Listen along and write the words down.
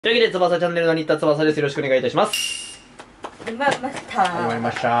というわけで、つばさチャンネルの新田つばさです。よろしくお願いいたします。始まりました。始まり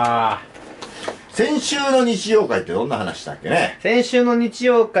ました。先週の日曜会ってどんな話したっけね。先週の日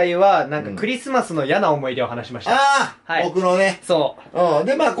曜会は、なんかクリスマスの嫌な思い出を話しました。ああ、はい、僕のね。そう。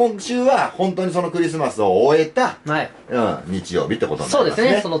で、まあ今週は本当にそのクリスマスを終えた、はい。日曜日ってことになりますね。そうです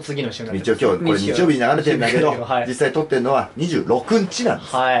ね。その次の週なんです。一応今日、これ日曜日に流れてるんだけど、はい、実際撮ってるのは26日なんで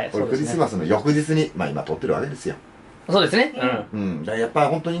す。はい。これクリスマスの翌日に、まあ今撮ってるわけですよ。そうですね。うん。だからやっぱ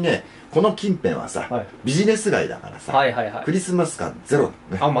本当にね、この近辺はさ、はい、ビジネス街だからさ、はいはいはい、クリスマス感ゼロ、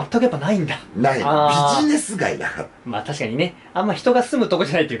ね。あ、全くやっぱないんだ。ない。ビジネス街だから。まあ確かにね、あんま人が住むとこ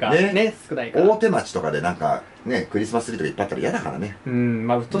じゃないっていうか、ね、少ないから。大手町とかでなんか、ね、クリスマスツリーとかいっぱいあったら嫌だからね。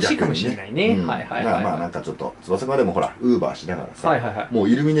まあ鬱陶しいかもしれないね。はいはいはい。まあなんかちょっと、翼くんはでもほら、ウーバーしながらさ、はいはいはい。もう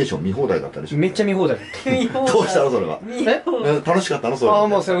イルミネーション見放題だったでしょ。めっちゃ見放題だった。どうしたのそれは。楽しかったのそれ。ああ、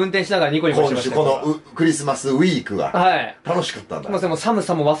もうそれ運転しながらニコニコしてました。今週このクリスマスウィークが、はい。楽しかったんだ。もうでも寒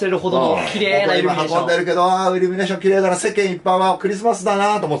さも忘れるほどの綺麗なイルミネーション。今運んでるけど、イルミネーション綺麗だな、世間一般はクリスマスだ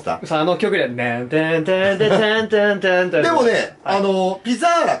なと思ってた。さあ、あの曲で、ねんてんてんてんてんてんてんてん。でもね、ピザ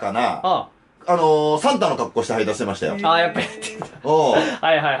ーラかな、サンタの格好して配達してましたよ。ああ、やっぱりやってんだ。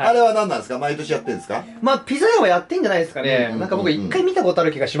はいはいはい。あれは何なんですか？毎年やってんですか？まあ、ピザ屋はやってんじゃないですかね。なんか僕一回見たことあ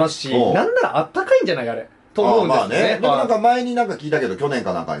る気がしますし、なんならあったかいんじゃないあれ。と思うんですよね。まあね。でもなんか前になんか聞いたけど、去年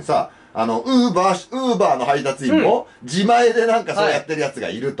かなんかにさ、ウーバーの配達員も、自前でなんかそうやってるやつが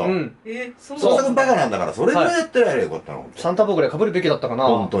いると。そうさくんバカなんだから、それぐらいやってるやれよかったの。サンタ帽ぐらい被るべきだったかな。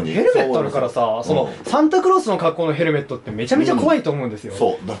本当に。ヘルメットあるからさ、その、サンタクロースの格好のヘルメットってめちゃめちゃ怖いと思うんですよ。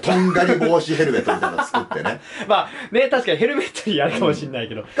そう。とんがり防止ヘルメットみたいなの作ってね。まあ、ね、確かにヘルメットにやるかもしんない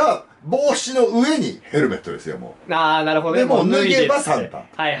けど。帽子の上にヘルメットですよ、もう。ああ、なるほどね。でも脱げばサンタ。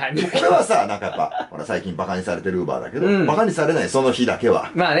はいはい。これはさ、なんかやっぱ、ほら最近バカにされてるウーバーだけど、バカにされないその日だけ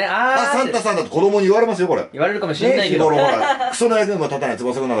は。まあね、サンタさんだと子供に言われますよ、これ。言われるかもしれないけど。日頃ほら、クソの役にも立たない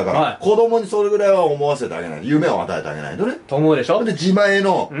翼くんなんだから、子供にそれぐらいは思わせてあげない。夢を与えてあげないとね。と思うでしょ？で、自前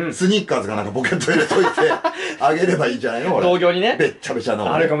のスニッカーズかなんかポケット入れといてあげればいいじゃないの、同業にね。べっちゃべちゃ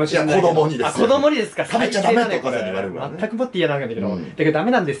の。あるかもしれない。子供にです。子供にですか？食べちゃダメってお母さんに言われるからね。全くもって嫌なんだけど。だけどダメ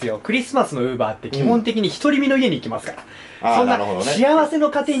なんですよ。クリスマスのウーバーって基本的に独り身の家に行きますから。そんな幸せの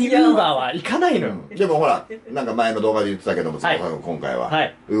家庭にウーバーは行かないのよ。でもほら、なんか前の動画で言ってたけども、今回は、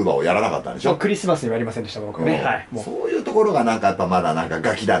ウーバーをやらなかったんでしょ？クリスマスにはやりませんでした、僕ね。はい。そういうところがなんかやっぱまだなんか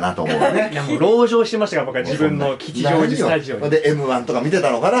ガキだなと思うね。いやもう、籠城してましたから、僕は自分の吉祥寺スタジオに。で、M1 とか見て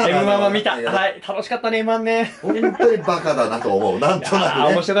たのかな？ M1 は見た。はい。楽しかったね、M1 ね。本当にバカだなと思う。なんとなく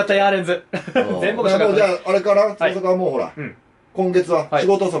ね。面白かったよ、アレンズ。全部面白かった。じゃあ、あれから、そこはもうほら、今月は仕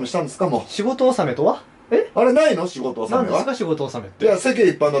事納めしたんですか？もう。仕事納めとは？あれないの？仕事納めは。何ですか仕事納めって。いや、世間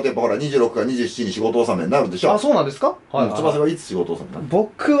一般だとやっぱほら、26か27に仕事納めになるでしょ。あ、そうなんですか？はい。翼はいつ仕事納めなの？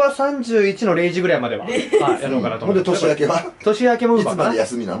僕は31の0時ぐらいまでは、やろうかなと思って。で、年明けは？年明けもいつまで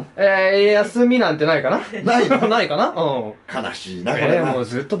休みなの？休みなんてないかな？ないの？ないかな？悲しいな、これ。もう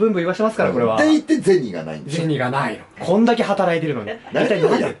ずっとブンブン言わしてますから、これは。って言って銭がないんですよ。銭がないの。こんだけ働いてるのに。何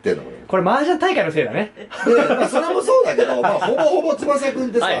をやってんの？これ麻雀大会のせいだね。それもそうだけど、まあ、ほぼほぼ翼くんっ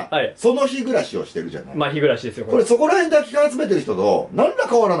てさ、その日暮らしをしてるじゃない。まあ、日暮らしですよ、これそこら辺で空き缶集めてる人と、何ら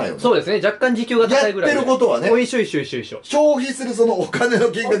変わらないよね。そうですね。若干時給が高いぐらい。やってることはね。一緒。消費するそのお金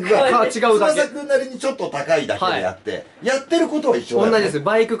の金額が、違うだけ。翼くんなりにちょっと高いだけであって、やってることは一緒だよね。同じです。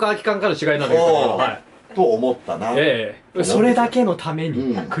バイクか空き缶かの違いなんだけど。と思ったな。それだけのため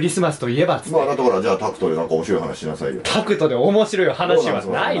に、クリスマスといえばまあ、だからじゃあタクトでなんか面白い話しなさいよ。タクトで面白い話は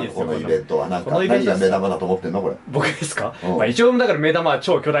ないですよ。このイベントはなんか、何が目玉だと思ってんのこれ。僕ですか？まあ一応だから目玉は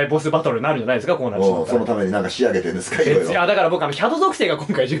超巨大ボスバトルになるんじゃないですか、こうなってしまったら。そのためになんか仕上げてんですか、いろいろ。いや、だから僕ヒャド属性が今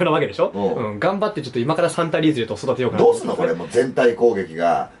回重要なわけでしょ？頑張ってちょっと今からサンタリーゼと育てようかな。どうすんのこれもう全体攻撃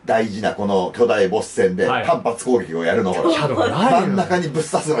が大事なこの巨大ボス戦で単発攻撃をやるの。ヒャドがないの。真ん中にぶっ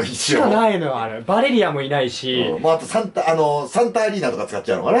刺すの必しかないのよ、あれ。バレリアもいないし。もうあとサンタアリーナとか使っ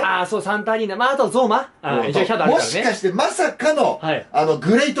ちゃうのかな？ああ、そう、サンタアリーナ。まあ、あとゾーマ一応ヒャドあるからね。もしかしてまさかの、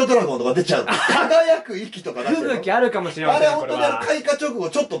グレイトドラゴンとか出ちゃう。輝く息とか出してる。吹雪あるかもしれません。あれ本当に開花直後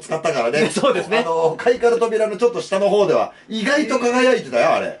ちょっと使ったからね。そうですね。開花の扉のちょっと下の方では、意外と輝いてた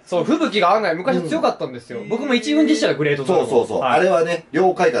よ、あれ。そう、吹雪が案外昔強かったんですよ。僕も一軍実写がグレートドラゴン。そう。あれはね、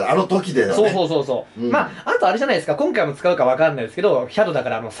両開花あの時でだね。そう。まあ、あとあれじゃないですか。今回も使うかわかんないですけど、ヒャドだか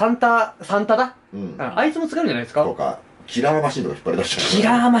らサンタだ。あいつも使うんじゃないですか？そうか。キラーマシンとか引っ張り出しちゃう。キ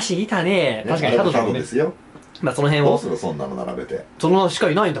ラーマシンいたね。確かにヒャドだもんね。ですよ。まあその辺を。どうするそんなの並べて。そのしか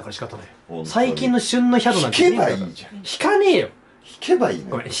いないんだから仕方ない。最近の旬のヒャドなんて。引けばいいじゃん。引かねえよ。引けばいい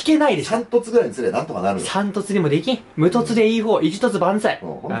の。ごめん、引けないでしょ。3突ぐらいにすればなんとかなるよ。3突にもできん。無突でいい方、一突万歳。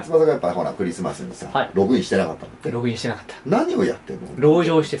ほんと翼がやっぱほらクリスマスにさ、ログインしてなかったんだって。ログインしてなかった。何をやってんの？籠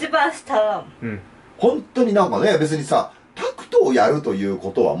城して一番下は。本当になんかね、別にさ、タクトをやるという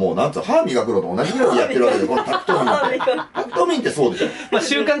ことはもう、なんつうの、歯磨くのと同じぐらいやってるわけで、このタクト民って。タクト民ってそうでしょ。まあ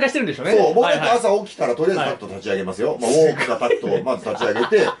習慣化してるんでしょうね。そう、僕だって朝起きたらとりあえずタクト立ち上げますよ。まあ、大きなタクトをまず立ち上げ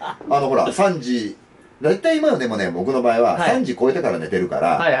て、ほら、3時、だいたい今でもね、僕の場合は3時超えてから寝てるか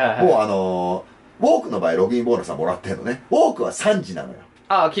ら、もうウォークの場合ログインボーナスはもらってんのね。ウォークは3時なのよ。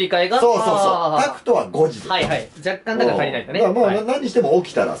ああ、切り替えがそうそうそう。タクトは5時で。はいはい。若干だから足りないんだね。だからまあ何しても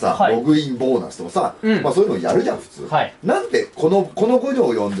起きたらさ、ログインボーナスとかさ、まあそういうのやるじゃん、普通。なんでこの子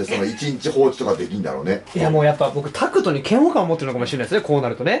を呼んでその1日放置とかできんだろうね。いやもうやっぱ僕タクトに嫌悪感を持ってるのかもしれないですね、こうな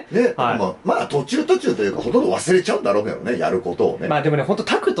るとね。ね。まあ途中というかほとんど忘れちゃうんだろうけどね、やることをね。まあでもね、ほんと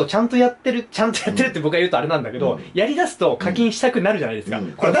タクトちゃんとやってるって僕が言うとあれなんだけど、やり出すと課金したくなるじゃないですか。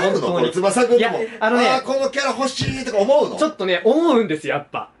これ何のこの翼くんでも、このキャラ欲しいとか思うの？ちょっとね、思うんですよ、やっ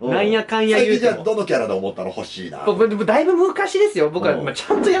ぱ。なんやかんや言うても。最近じゃあどのキャラで思ったの欲しいな。だいぶ昔ですよ。僕は、ち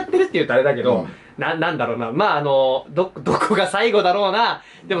ゃんとやってるって言うとあれだけど、なんだろうな。まあどこが最後だろうな。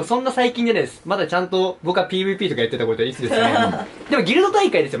でもそんな最近じゃないです。まだちゃんと僕は PVP とかやってたことはいつですね。でもギルド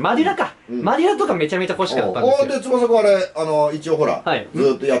大会ですよ。マディラか。マディラとかめちゃめちゃ欲しかったんですよ。で、翼くんあれ、一応ほら、ず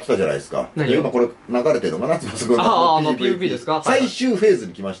ーっとやってたじゃないですか。今これ流れてるのかな、翼くんの PVP ですか？最終フェーズ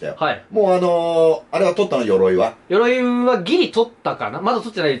に来ましたよ。もうあれは取ったの、鎧は？鎧はギリ取ったかな？まだ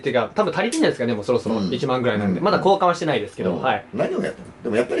取ってないっていうか、多分足りてないですかね、もうそろそろ。1万ぐらいなんで。まだ交換はしてないですけど、はい。何をやってるの？で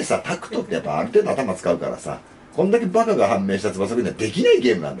もやっぱりさ、タクトってやっぱある程度頭使うからさ、こんだけバカが判明した翼くんにはできない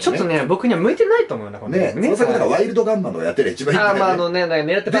ゲームなんだよね。ちょっとね、僕には向いてないと思うな、このね。翼くんなんかワイルドガンマンのやってる一番いいんだよね。まあ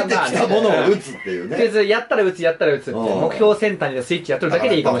狙って出てきたものを撃つっていうね。とりあえず、やったら撃つって、目標センターにスイッチやってるだけ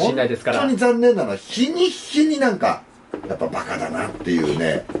でいいかもしれないですから。本当に残念なのは、日に日になんか、やっぱバカだなっていう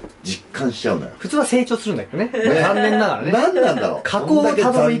ね、実感しちゃうのよ。普通は成長するんだけどね。残念ながらね。何なんだろう。加工を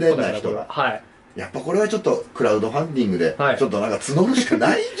たどる一歩だ人が。はい。やっぱこれはちょっとクラウドファンディングで、ちょっとなんか募るしか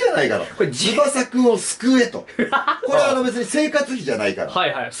ないんじゃないかと。これ翼くんを救えと。これは別に生活費じゃないから。は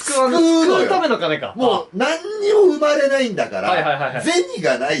いはい。救うための金か。もう何にも生まれないんだから、銭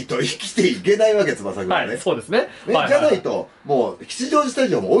がないと生きていけないわけ、翼くんはね。そうですね。じゃないと、もう吉祥寺スタ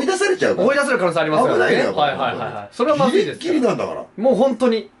ジオも追い出されちゃうから。追い出される可能性ありますからね。危ないよ。それはまずいです。ギリギリなんだから。もう本当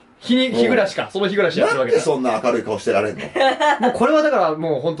に。日暮らしか、その日暮らしやってるわけだ。なんでそんな明るい顔してられんの？もうこれはだから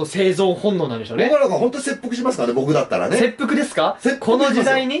もう本当生存本能なんでしょうね。僕らが本当に切腹しますからね、僕だったらね。切腹ですか？この時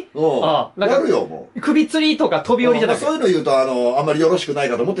代に？やるよ、もう。首吊りとか飛び降りじゃなくて。そういうの言うと、あんまりよろしくない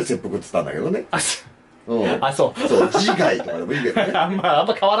かと思って切腹って言ったんだけどね。そう。そう、自害とかでもいいけどね。あん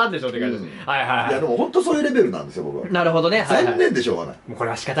ま変わらんでしょって感じです。はいはい。いや、でも本当そういうレベルなんですよ、僕は。なるほどね。残念でしょうがない。もうこ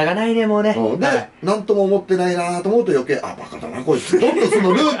れは仕方がないね、もうね。で、なんとも思ってないなと思うと余計、バカだな、こいつ。どんどんそ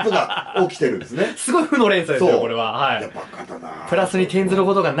のループが起きてるんですね。すごい負の連鎖ですよ、これは。はい。いや、バカだなプラスに転ずる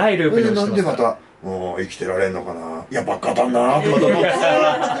ことがないループになんでまた、生きてられんのかな。いや、バカだなってまた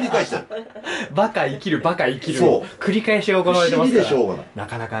繰り返してる。バカ生きる。そう。繰り返しが行われてますから。不思議でしょうがない。な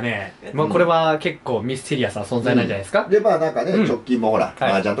かなかね。まあこれは結構ミステリアスな存在なんじゃないですか。で、まあなんかね、直近もほら、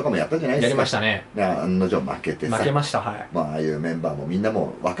麻雀とかもやったじゃないですか。やりましたね。案の定負けてさ。負けました、はい。まあああいうメンバーもみんな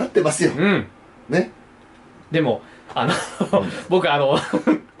も分かってますよ。ね。でも、僕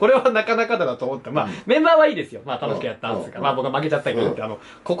これはなかなかだなと思った。まあ、メンバーはいいですよ。まあ、楽しくやったんですが。まあ、僕は負けちゃったけどって、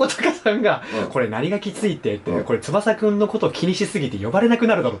ここたかさんが、これ何がきついって言って、これ翼くんのことを気にしすぎて呼ばれなく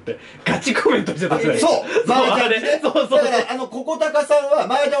なるだろうって、ガチコメントしてたじゃないですか。そう麻雀ね。そう。だから、ここたかさんは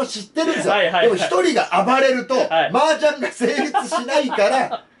麻雀を知ってるんですよ。でも一人が暴れると、麻雀が成立しないか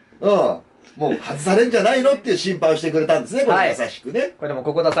ら、もう外されんじゃないのっていう心配をしてくれたんですね、これ優しくね。これでも、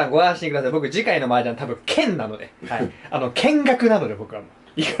ここたさんご安心ください。僕、次回の麻雀多分、剣なので。はい。見学なので、僕は。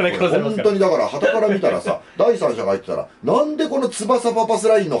いかない可能性ありますから。本当にだから、旗から見たらさ、第三者が言ってたら、なんでこの翼パパス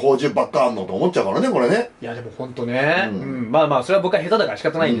ラインの宝珠ばっかあんのと思っちゃうからね、これね。いや、でも本当ね。まあまあ、それは僕は下手だから仕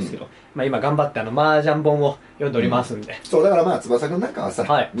方ないんですけど。まあ今頑張って麻雀本を読んでおりますんで。そう、だからまあ、翼くんなんかはさ、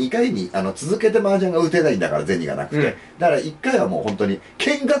2回に続けて麻雀が打てないんだから、銭がなくて。だから1回はもう本当に、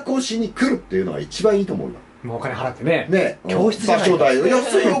見学をしに来るっていうのが一番いいと思うよ。もうお金払ってね。ね。教室じゃない。場所代。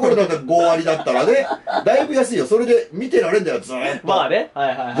安いよ、これだって5割だったらね。だいぶ安いよ。それで見てられんだよ、ずーっと。まあね。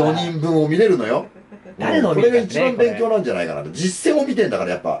4人分を見れるのよ。誰の見これが一番勉強なんじゃないかな。実践を見てんだから、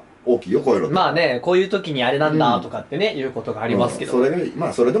やっぱ。大きいよ、こういうの。まあね、こういう時にあれなんだとかってね、いうことがありますけど。それが、ま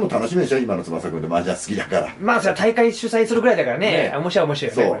あそれでも楽しみでしょ、今の翼くんで麻雀好きだから。まあそれは大会主催するぐらいだからね、面白いよね。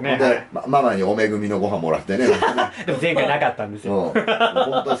そう。で、ママにお恵みのご飯もらってね。でも前回なかったんですよ。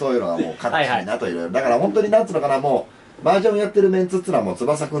本当にそういうのはもう悲しいなという。だから本当になんつうのかな、もう、麻雀をやってるメンツってのはもう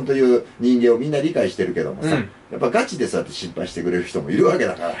翼くんという人間をみんな理解してるけどもさ、やっぱガチでそうやって心配してくれる人もいるわけ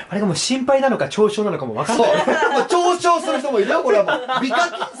だから。あれがもう心配なのか嘲笑なのかも分かんない。そう。嘲笑する人もいるよ。これはもう、美課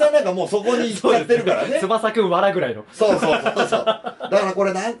金さんなんかもうそこに行っちゃってるからね。翼くん笑ぐらいの。そう。だからこ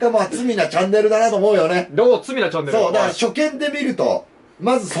れなんかまあ罪なチャンネルだなと思うよね。どう罪なチャンネル？そう、だから初見で見ると、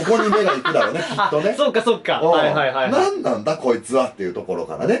まずそこに目が行くだろうね、きっとね。そうかそうか。はいはいはい。なんなんだこいつはっていうところ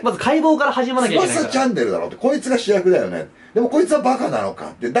からね。まず解剖から始まらなきゃいけないから。翼チャンネルだろうって、こいつが主役だよね。でもこいつはバカなのか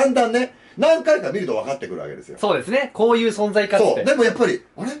って、だんだんね、何回か見ると分かってくるわけですよ。そうですね。こういう存在かって。そう。でもやっぱり、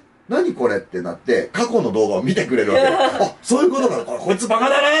あれ何これってなって、過去の動画を見てくれるわけよ。あ、そういうことか。こいつバカ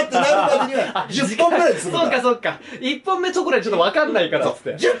だなってなるまでには、10本ぐらいでするんだ。そうかそうか。1本目そこらちょっと分かんないからっつっ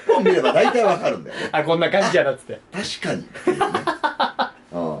て。10本見れば大体分かるんだよね。あ、こんな感じやなっつって。確かにっていうね。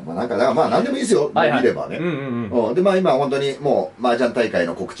まあなんか、だからまあ何でもいいですよ。見ればね。で、まあ今本当にもう麻雀大会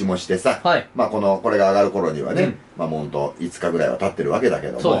の告知もしてさ、まあこれが上がる頃にはね、まあもうほんと5日ぐらいは経ってるわけだけ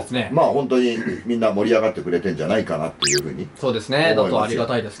ども、そうですね。まあ本当にみんな盛り上がってくれてんじゃないかなっていうふうに。そうですね。だとありが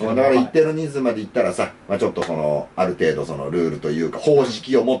たいですけど。だから一定の人数まで行ったらさ、まあちょっとある程度そのルールというか方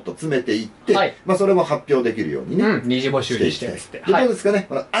式をもっと詰めていって、まあそれも発表できるようにね。二次募集にして。で、どうですかね、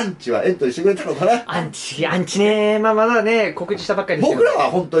このアンチはエントリーしてくれたのかな？アンチね、まあまだね、告知したばっかりですけど。僕ら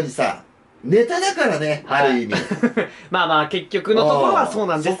は本当にさ、ネタだからね、ある意味。まあまあ、結局のところはそう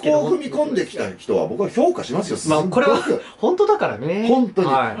なんですけど。そこを踏み込んできた人は僕は評価しますよ。まあ、これは本当だからね。本当に。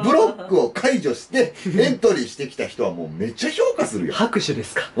ブロックを解除して、エントリーしてきた人はもうめっちゃ評価するよ。拍手で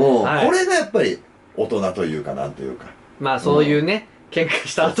すか。これがやっぱり大人というか、なんというか。まあ、そういうね、喧嘩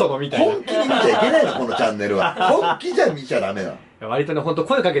した後のみたいな。本気に見ちゃいけないの、このチャンネルは。本気じゃ見ちゃダメなの。割とね、ほんと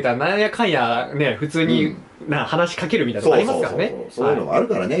声かけたらなんやかんやね、普通に話しかけるみたいなのありますからね。そういうのもある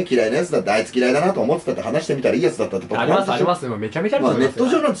からね、嫌いなやつだってあいつ嫌いだなと思ってたって話してみたらいいやつだったってことありますあります。めちゃめちゃあります。ネット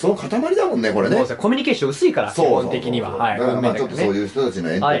上なんてその塊だもんね、これね。そうですね、コミュニケーション薄いから、基本的には。はい。だからまあちょっとそういう人たち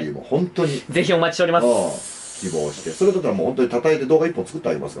のエントリーも本当に。ぜひお待ちしております。希望して。それだったらもう本当に叩いて動画1本作って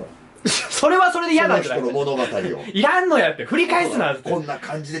あげますから。それはそれで嫌なんじゃない？その人の物語を。いらんのやって、振り返すなって。こんな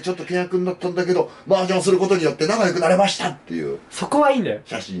感じでちょっと契約になったんだけど、麻雀をすることによって仲良くなれましたっていう。そこはいいんだよ。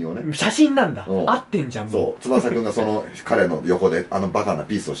写真をね。写真なんだ。合ってんじゃん、もう。そう。翼くんがその彼の横でバカな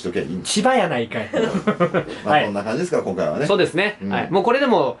ピースをしとけばいいんだ。千葉やないかい。まあこんな感じですから今回はね。そうですね。はい。もうこれで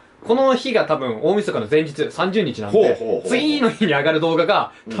も、この日が多分大晦日の前日30日なんで、次の日に上がる動画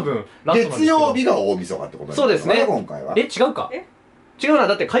が多分ラストなんですけど。月曜日が大晦日ってことそうですね。今回は。違うか？違うな、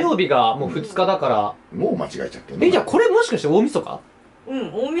だって火曜日がもう2日だから。もう間違えちゃってる。じゃあこれもしかして大晦日？う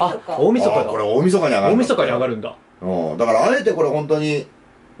ん、大晦日。大晦日だ。これ大晦日に上がる。大晦日に上がるんだ。だからあえてこれ本当に、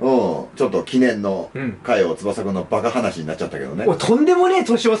ちょっと記念の回を翼くんのバカ話になっちゃったけどね。とんでもねえ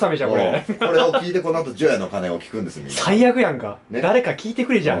年納めじゃん、これ。これを聞いてこの後、除夜の鐘を聞くんです、みんな。最悪やんか。誰か聞いて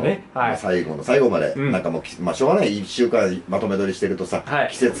くれじゃんね。はい。最後の最後まで、なんかもう、まあしょうがない、1週間まとめ撮りしてるとさ、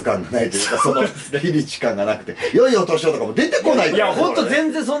季節感がないというか、その日にち感がなくて、良いお年をとかも出てこない。いや、ほんと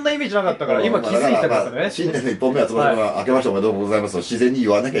全然そんなイメージなかったから、今気づいたからね。新年の1本目は翼くんが明けましておめでとうございますと自然に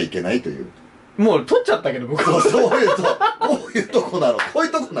言わなきゃいけないという。もう撮っちゃったけど、僕は。そういうと、こういうとこなの。こうい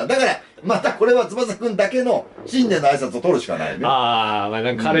うとこなの。だから、またこれは翼くんだけの新年の挨拶を取るしかないね。ああ、まあ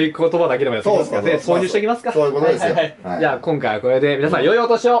なんか軽い言葉だけでもやってますからね。挿入しておきますか。そういうことですよ。じゃあ今回はこれで皆さん良いお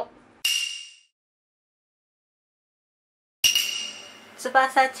年を。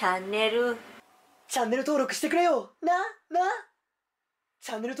翼チャンネル。チャンネル登録してくれよ。な。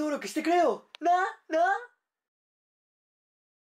チャンネル登録してくれよ。な。